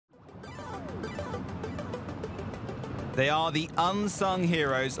They are the unsung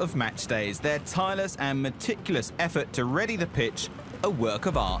heroes of match days, their tireless and meticulous effort to ready the pitch, a work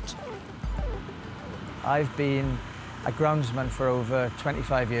of art. I've been a groundsman for over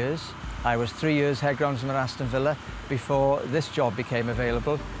 25 years. I was 3 years head groundsman at Aston Villa before this job became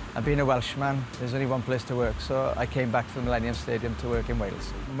available. And being a Welshman, there's only one place to work, so I came back to the Millennium Stadium to work in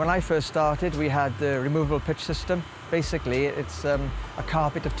Wales. When I first started, we had the removable pitch system. Basically, it's a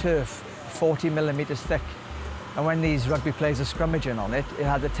carpet of turf, 40 millimetres thick. And when these rugby players are scrummaging on it, it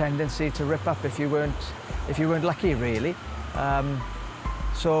had the tendency to rip up if you weren't lucky, really.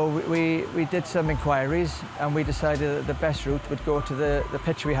 So we did some inquiries, and we decided that the best route would go to the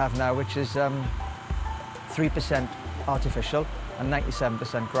pitch we have now, which is 3% artificial and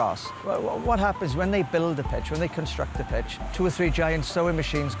 97% grass. What happens when they build the pitch, when they construct the pitch, 2 or 3 giant sewing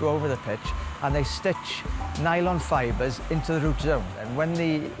machines go over the pitch and they stitch nylon fibres into the root zone. And when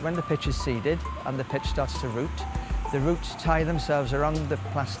the pitch is seeded and the pitch starts to root, the roots tie themselves around the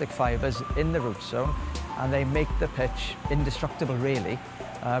plastic fibres in the root zone, and they make the pitch indestructible, really.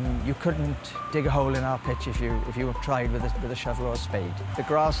 You couldn't dig a hole in our pitch if you tried with a shovel or a spade. The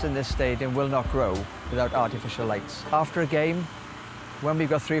grass in this stadium will not grow without artificial lights. After a game, when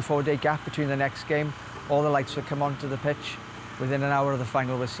we've got 3 or 4 day gap between the next game, all the lights will come onto the pitch within an hour of the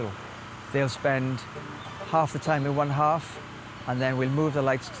final whistle. They'll spend half the time in one half, and then we'll move the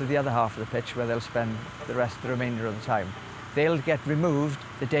lights to the other half of the pitch where they'll spend the remainder of the time. They'll get removed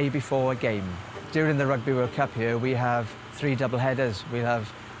the day before a game. During the Rugby World Cup here, we have 3 double headers. We'll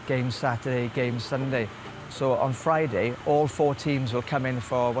have games Saturday, games Sunday. So on Friday, all 4 teams will come in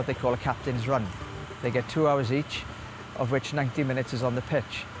for what they call a captain's run. They get 2 hours each, of which 90 minutes is on the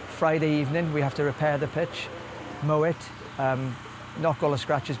pitch. Friday evening, we have to repair the pitch, mow it, knock all the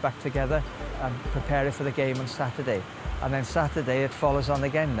scratches back together, and prepare it for the game on Saturday. And then Saturday, it follows on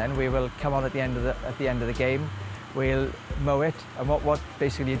again. Then we will come on at the end of the game. We'll mow it, and what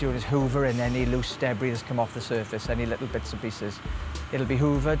basically you're doing is hoovering any loose debris that's come off the surface, any little bits and pieces. It'll be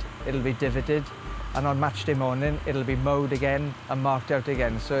hoovered, it'll be divoted, and on match day morning, it'll be mowed again and marked out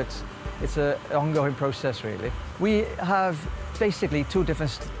again. So it's an ongoing process, really. We have basically 2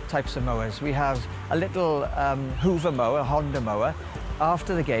 different types of mowers. We have a little Hoover mower, a Honda mower.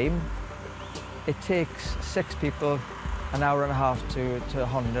 After the game, it takes 6 people an hour and a half to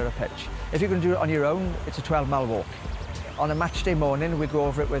Honda a pitch. If you're going to do it on your own, it's a 12-mile walk. On a match day morning, we go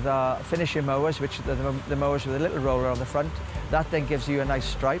over it with our finishing mowers, which are the mowers with a little roller on the front. That then gives you a nice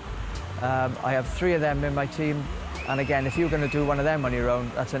stripe. I have 3 of them in my team, and again, if you're going to do one of them on your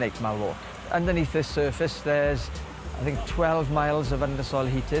own, that's an 8-mile walk. Underneath this surface, there's, I think, 12 miles of undersoil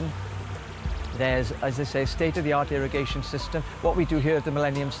heating. There's, as I say, state-of-the-art irrigation system. What we do here at the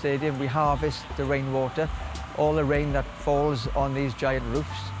Millennium Stadium, we harvest the rainwater. All the rain that falls on these giant roofs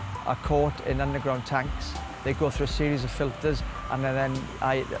are caught in underground tanks. They go through a series of filters, and then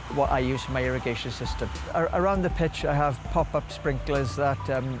what I use for my irrigation system. Around the pitch, I have pop-up sprinklers that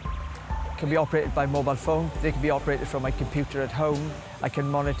can be operated by mobile phone. They can be operated from my computer at home. I can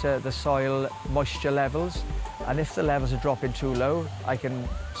monitor the soil moisture levels, and if the levels are dropping too low, I can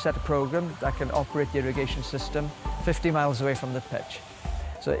set a program that can operate the irrigation system 50 miles away from the pitch.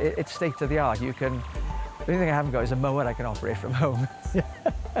 So it's state-of-the-art. The only thing I haven't got is a mower I can operate from home.